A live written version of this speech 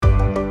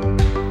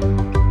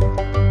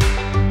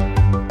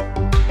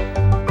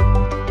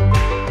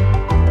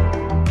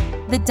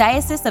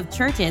Diocese of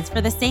Churches for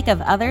the Sake of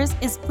Others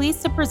is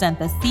pleased to present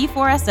the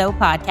C4SO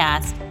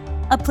podcast,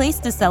 a place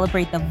to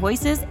celebrate the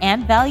voices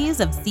and values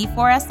of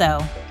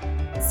C4SO.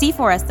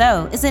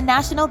 C4SO is a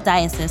national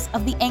diocese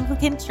of the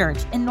Anglican Church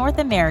in North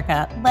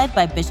America led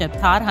by Bishop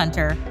Todd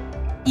Hunter.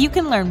 You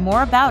can learn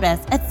more about us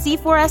at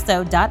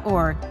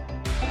c4so.org.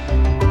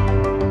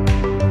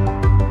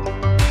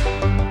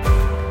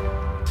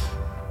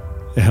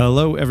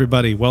 Hello,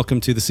 everybody.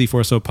 Welcome to the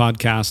C4SO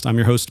podcast. I'm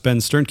your host, Ben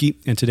Sternke,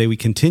 and today we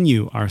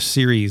continue our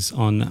series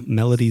on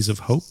Melodies of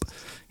Hope,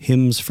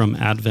 hymns from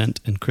Advent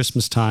and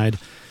Christmastide.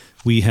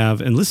 We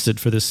have enlisted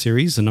for this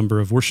series a number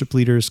of worship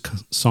leaders,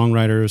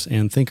 songwriters,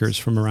 and thinkers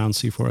from around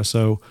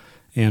C4SO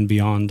and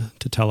beyond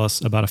to tell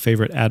us about a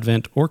favorite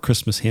Advent or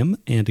Christmas hymn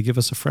and to give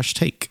us a fresh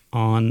take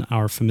on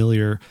our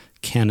familiar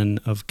canon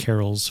of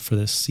carols for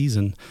this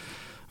season.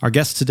 Our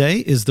guest today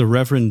is the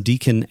Reverend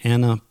Deacon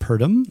Anna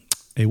Purdom,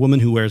 a woman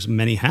who wears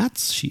many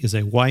hats. She is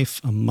a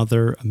wife, a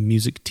mother, a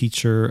music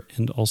teacher,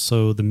 and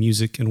also the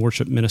music and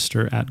worship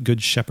minister at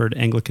Good Shepherd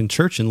Anglican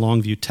Church in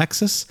Longview,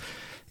 Texas.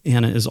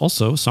 Anna is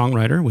also a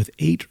songwriter with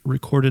 8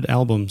 recorded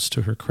albums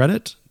to her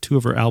credit. 2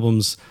 of her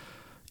albums,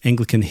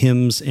 Anglican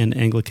Hymns and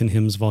Anglican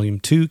Hymns Volume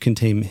 2,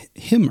 contain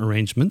hymn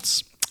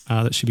arrangements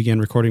that she began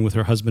recording with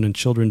her husband and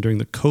children during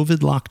the COVID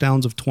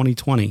lockdowns of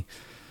 2020,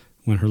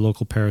 when her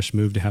local parish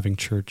moved to having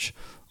church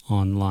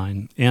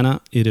online.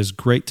 Anna, it is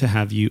great to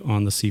have you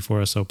on the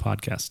C4SO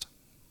podcast.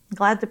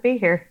 Glad to be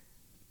here.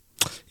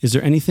 Is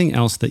there anything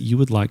else that you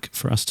would like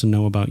for us to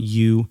know about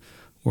you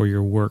or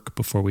your work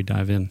before we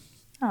dive in?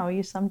 Oh,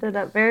 you summed it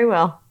up very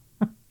well.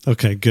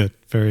 Okay, good.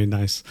 Very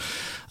nice.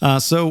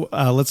 So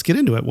let's get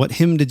into it. What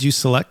hymn did you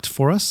select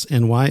for us,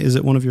 and why is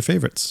it one of your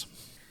favorites?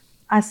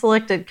 I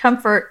selected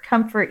Comfort,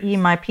 Comfort Ye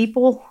My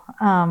People.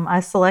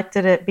 I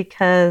selected it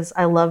because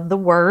I love the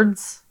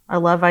words. I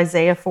love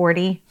Isaiah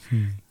 40.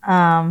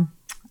 And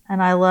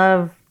I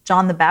love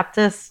John the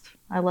Baptist.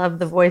 I love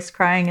the voice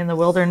crying in the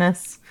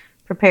wilderness,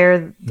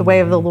 prepare the way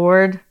of the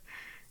Lord.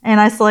 And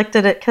I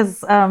selected it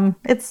because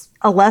it's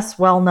a less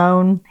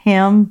well-known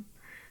hymn,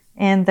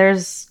 and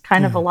there's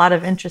kind of a lot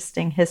of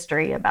interesting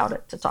history about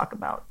it to talk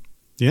about.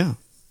 Yeah.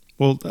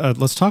 Well,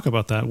 let's talk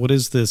about that. What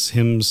is this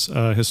hymn's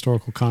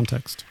historical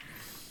context?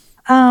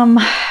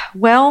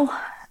 Well,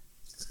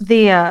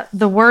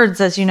 the words,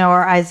 as you know,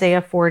 are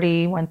Isaiah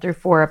 40,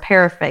 1-4, a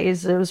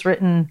paraphrase. It was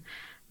written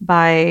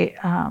by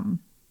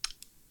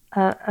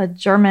a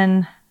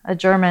German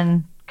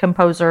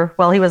composer.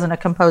 Well, he wasn't a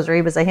composer;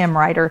 he was a hymn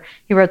writer.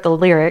 He wrote the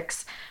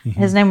lyrics. Mm-hmm.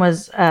 His name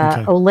was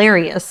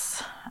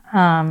Olarius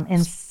in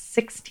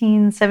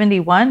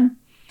 1671,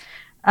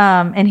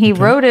 and he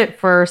wrote it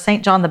for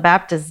St. John the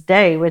Baptist's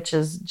Day, which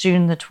is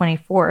June the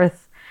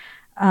 24th.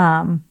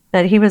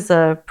 But he was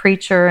a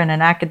preacher and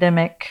an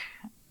academic,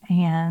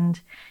 and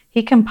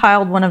he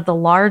compiled one of the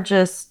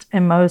largest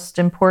and most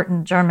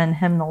important German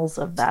hymnals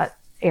of that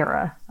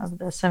era of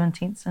the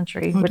 17th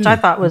century, which I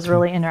thought was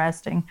really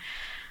interesting.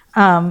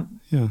 But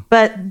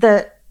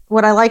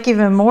what I like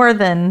even more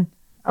than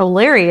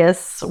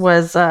Olarius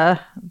was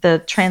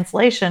the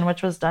translation,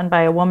 which was done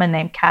by a woman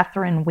named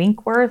Catherine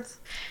Winkworth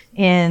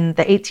in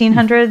the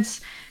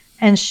 1800s.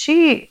 And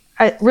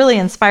it really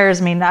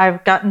inspires me.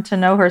 I've gotten to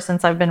know her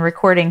since I've been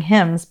recording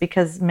hymns,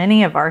 because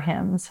many of our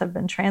hymns have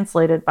been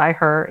translated by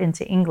her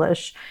into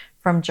English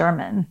from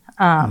German.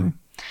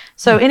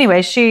 So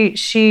anyway, she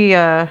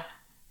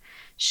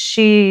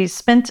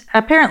spent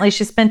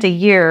a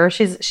year.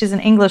 She's an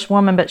English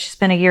woman, but she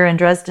spent a year in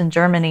Dresden,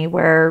 Germany,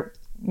 where,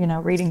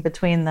 reading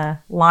between the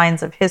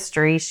lines of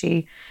history,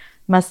 she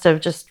must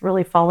have just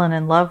really fallen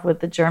in love with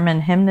the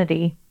German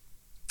hymnody.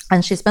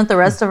 And she spent the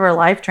rest of her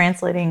life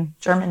translating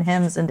German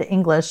hymns into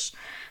English.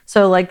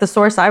 So like the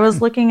source I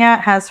was looking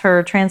at has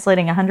her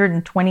translating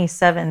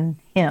 127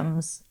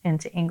 hymns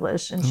into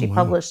English. And she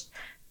published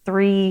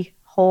 3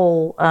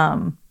 whole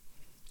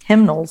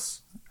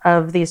hymnals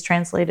of these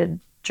translated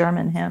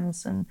German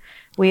hymns. And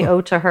we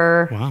owe to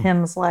her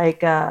hymns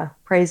like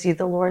Praise Ye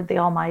the Lord, the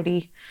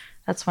Almighty.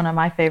 That's one of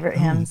my favorite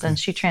hymns, and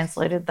she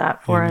translated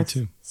that for us.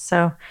 Me too.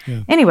 So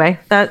anyway,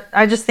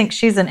 I just think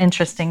she's an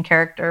interesting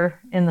character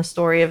in the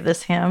story of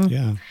this hymn.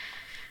 Yeah.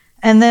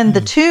 And then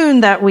the tune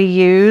that we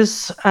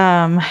use,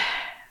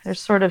 there's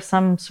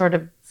some sort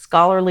of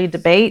scholarly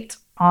debate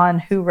on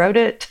who wrote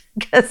it,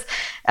 because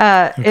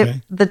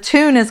the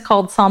tune is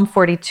called Psalm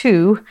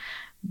 42,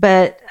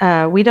 but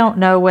we don't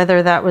know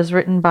whether that was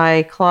written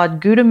by Claude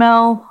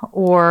Goudemel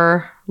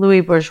or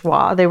Louis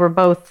Bourgeois. They were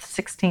both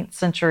 16th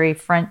century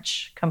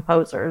French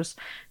composers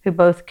who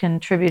both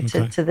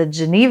contributed to the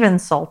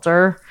Genevan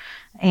Psalter.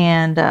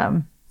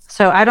 And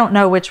so I don't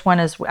know which one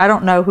I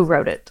don't know who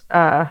wrote it.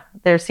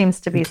 There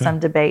seems to be some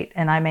debate,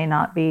 and I may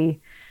not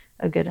be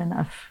a good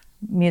enough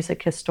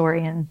music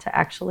historian to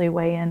actually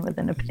weigh in with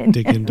an opinion.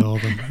 Dig into all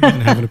of them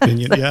and have an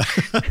opinion.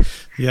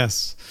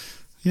 Yes.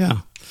 Yeah.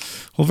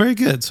 Well, very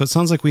good. So it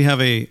sounds like we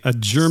have a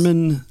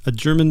German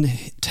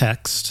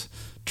text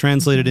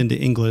translated into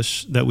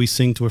English that we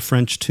sing to a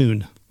French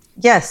tune.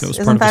 Yes,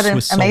 isn't that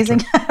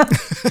amazing?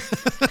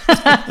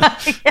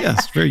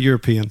 Yes, very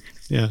European.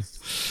 Yeah,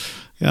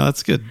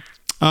 that's good.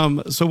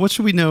 So what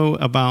should we know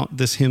about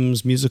this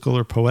hymn's musical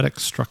or poetic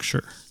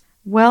structure?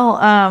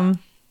 Well,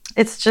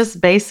 it's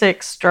just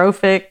basic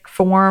strophic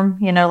form,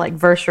 like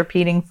verse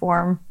repeating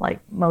form, like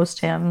most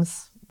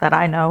hymns that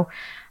I know.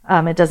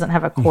 It doesn't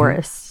have a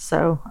chorus.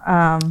 So,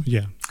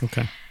 yeah.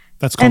 Okay.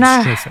 That's called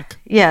strophic.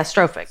 Yeah.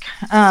 Strophic.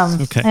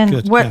 Okay. And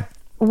good.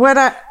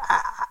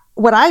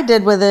 what I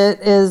did with it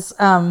is,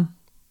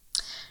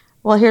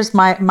 well, here's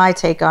my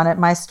take on it,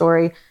 my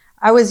story.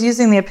 I was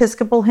using the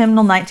Episcopal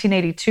Hymnal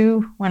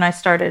 1982 when I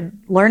started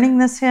learning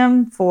this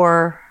hymn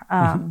for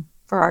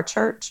our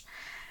church.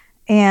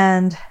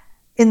 And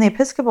in the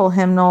Episcopal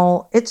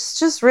Hymnal, it's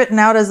just written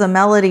out as a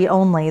melody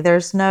only.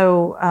 There's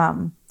no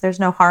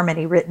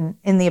harmony written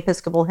in the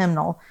Episcopal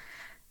Hymnal.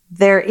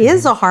 There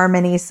is a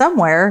harmony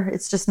somewhere.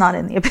 It's just not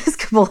in the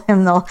Episcopal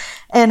Hymnal.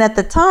 And at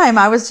the time,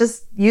 I was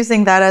just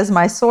using that as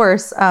my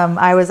source.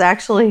 I was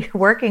actually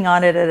working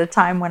on it at a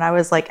time when I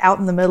was like out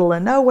in the middle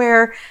of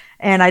nowhere,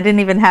 and I didn't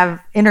even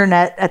have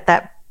internet at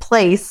that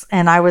place.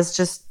 And I was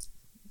just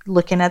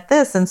looking at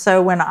this. And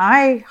so when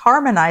I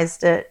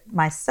harmonized it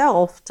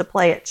myself to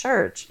play at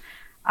church,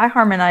 I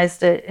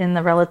harmonized it in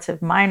the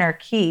relative minor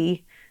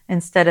key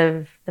instead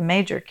of the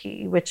major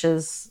key, which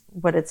is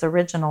what its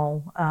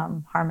original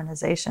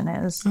harmonization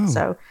is.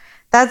 So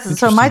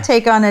my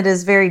take on it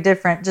is very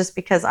different, just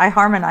because I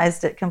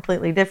harmonized it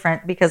completely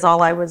different, because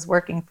all I was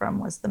working from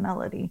was the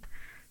melody.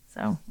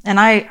 So, and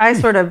I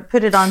sort of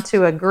put it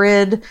onto a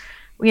grid,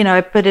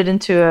 I put it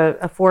into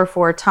a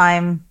 4/4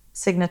 time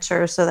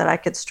signature so that I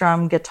could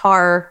strum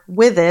guitar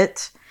with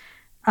it.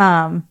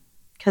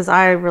 Because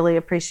I really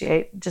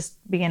appreciate just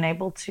being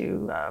able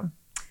to,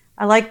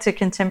 I like to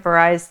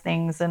contemporize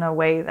things in a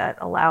way that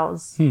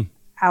allows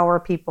our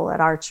people at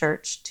our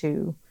church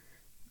to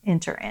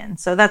enter in.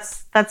 So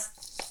that's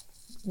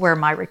where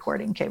my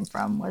recording came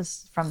from,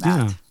 was from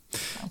that. Yeah.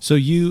 So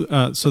you,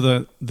 so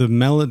the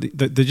melody,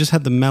 they just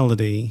had the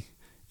melody,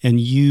 and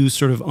you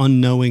sort of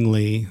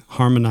unknowingly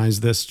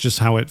harmonized this, just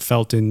how it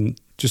felt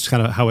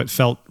how it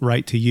felt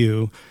right to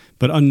you,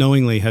 but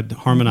unknowingly had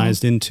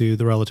harmonized into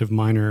the relative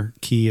minor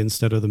key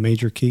instead of the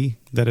major key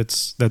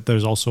that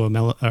there's also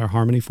a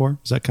harmony for.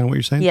 Is that kind of what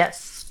you're saying?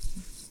 Yes.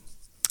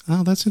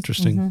 Oh, that's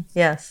interesting. Mm-hmm.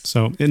 Yes.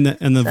 So in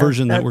the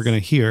version that we're going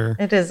to hear,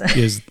 it is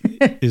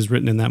is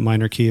written in that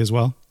minor key as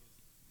well.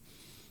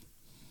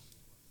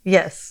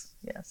 Yes.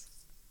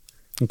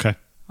 Okay.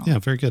 Yeah.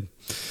 Very good.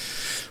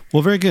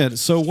 Well, very good.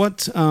 So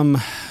what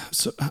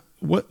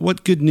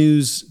good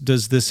news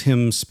does this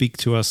hymn speak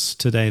to us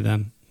today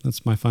then?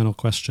 That's my final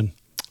question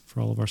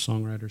for all of our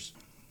songwriters.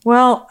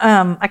 Well,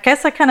 I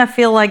guess I kind of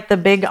feel like the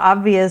big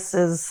obvious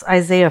is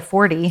Isaiah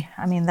 40.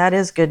 I mean, that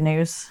is good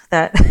news,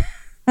 that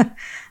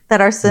that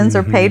our sins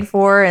are paid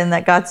for, and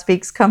that God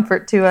speaks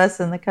comfort to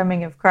us in the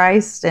coming of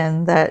Christ,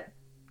 and that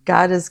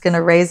God is going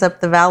to raise up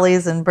the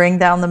valleys and bring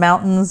down the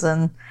mountains,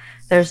 and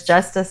there's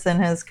justice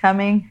in his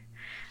coming.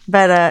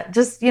 But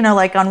just,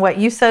 like on what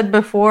you said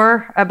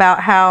before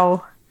about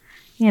how,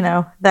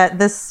 that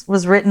this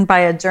was written by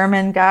a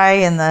German guy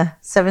in the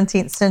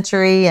 17th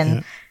century,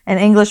 and an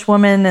English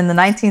woman in the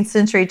 19th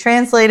century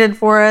translated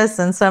for us,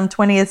 and some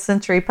 20th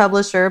century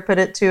publisher put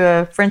it to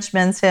a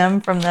Frenchman's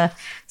hymn from the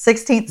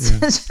 16th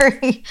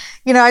century.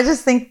 I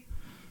just think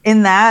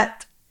in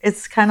that,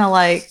 it's kind of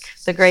like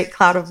the great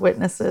cloud of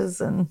witnesses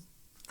and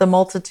the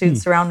multitude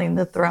surrounding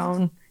the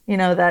throne,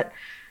 that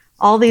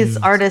all these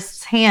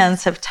artists'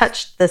 hands have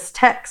touched this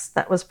text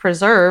that was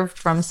preserved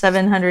from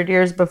 700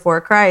 years before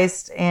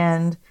Christ,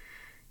 and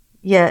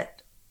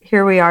yet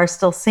here we are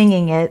still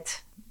singing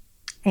it.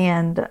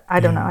 And I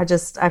don't know,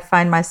 I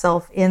find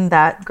myself in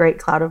that great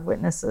cloud of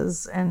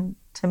witnesses, and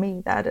to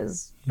me that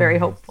is very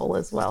hopeful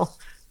as well.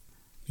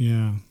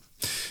 Yeah.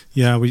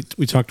 We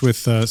talked with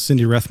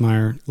Cindy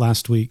Rethmeyer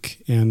last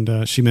week,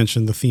 and she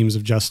mentioned the themes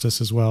of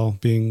justice as well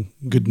being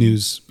good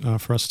news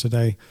for us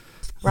today.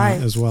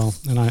 Right. As well.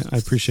 And I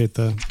appreciate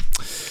the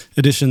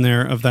addition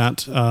there of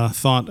that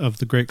thought of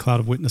the great cloud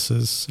of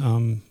witnesses,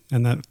 and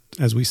that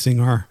as we sing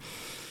our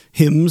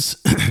hymns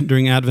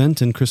during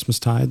Advent and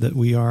Christmastide, that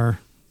we are,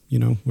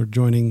 we're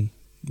joining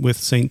with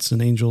saints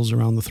and angels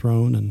around the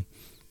throne, and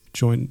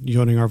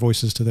joining our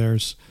voices to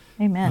theirs.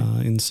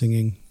 Amen. In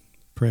singing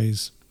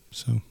praise.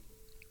 So,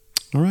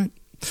 all right.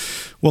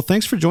 Well,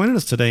 thanks for joining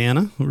us today,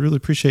 Anna. We really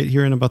appreciate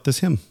hearing about this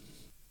hymn.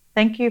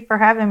 Thank you for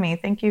having me.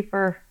 Thank you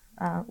for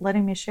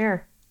letting me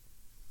share.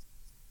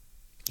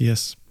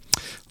 Yes.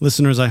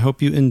 Listeners, I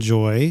hope you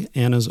enjoy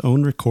Anna's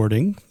own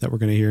recording that we're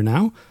going to hear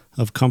now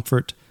of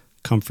Comfort,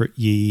 Comfort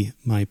Ye,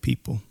 My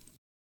People.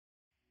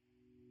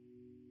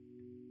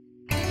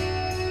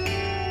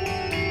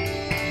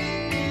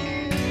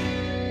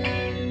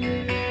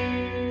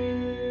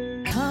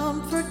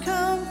 Comfort,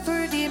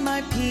 comfort ye,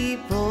 my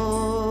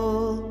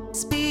people.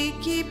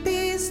 Speak ye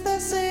peace,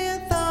 thus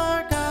saith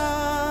our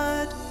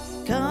God.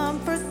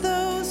 Comfort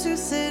those who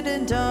sit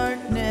in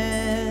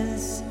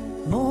darkness,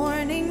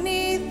 mourning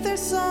neath their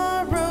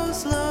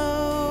sorrow's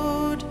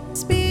load.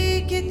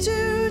 Speak it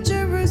to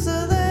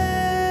Jerusalem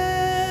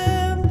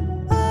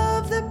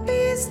of the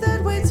peace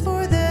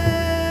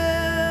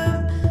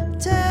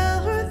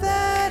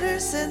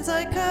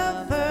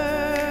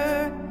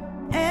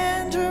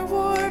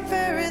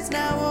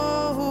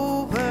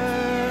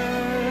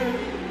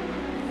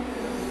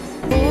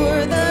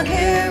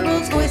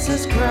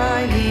voices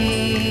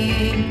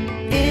crying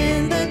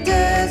in the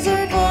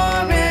desert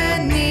far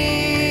and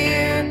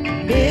near,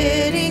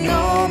 bidding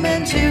all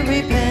men to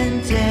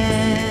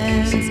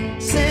repentance,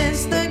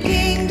 since the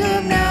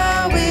kingdom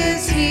now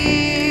is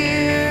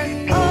here.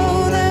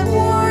 Oh, that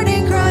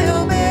warning cry,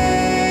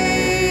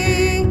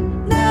 obey.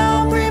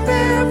 Now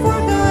prepare for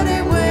God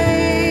and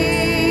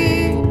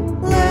wait.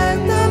 Let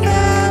the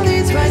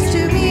valleys rise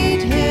to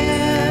meet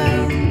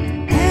him,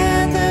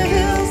 and the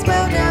hills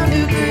bow down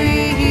to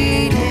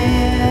greet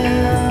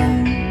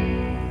him.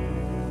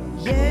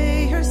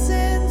 Yea, her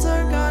sins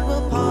our God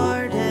will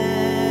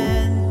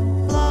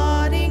pardon,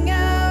 blotting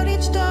out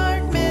each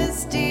dark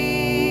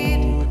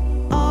misdeed.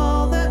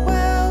 All that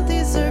well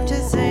deserved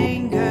his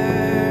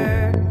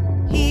anger,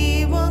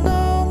 he will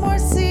no more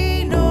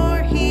see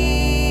nor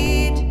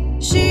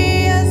heed.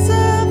 She has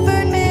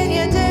suffered many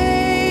a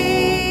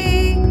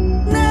day,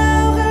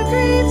 now her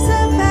griefs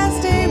have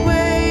passed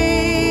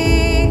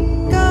away.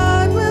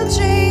 God will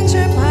change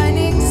her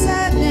pining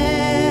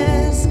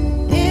sadness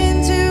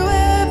into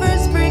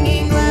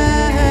ever-springing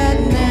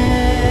gladness.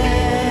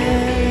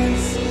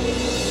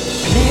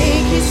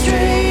 Make ye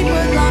straight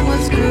what long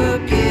was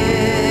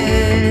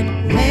crooked,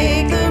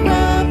 make the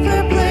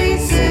rougher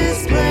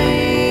places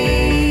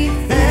plain.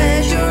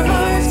 Let your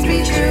hearts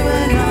be true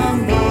and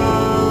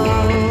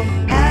humble,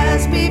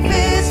 as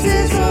befits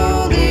his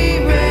holy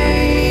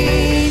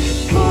reign.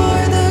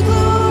 For the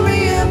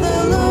glory of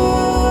the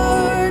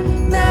Lord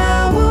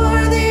now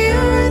o'er the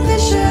earth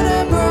is shed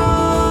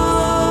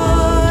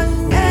abroad,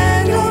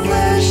 and all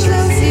flesh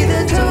shall see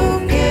the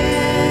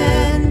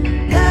token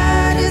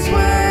that his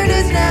word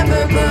is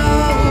never broken.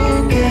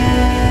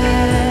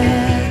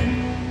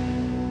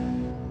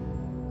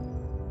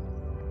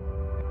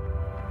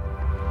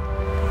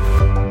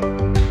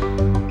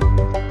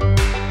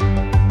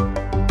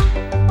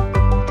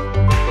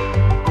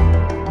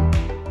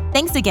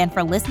 Thanks again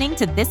for listening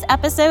to this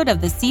episode of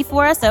the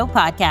C4SO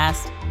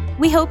podcast.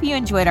 We hope you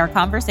enjoyed our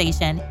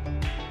conversation.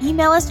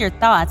 Email us your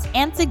thoughts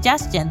and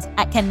suggestions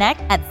at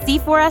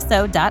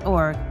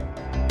connect@c4so.org.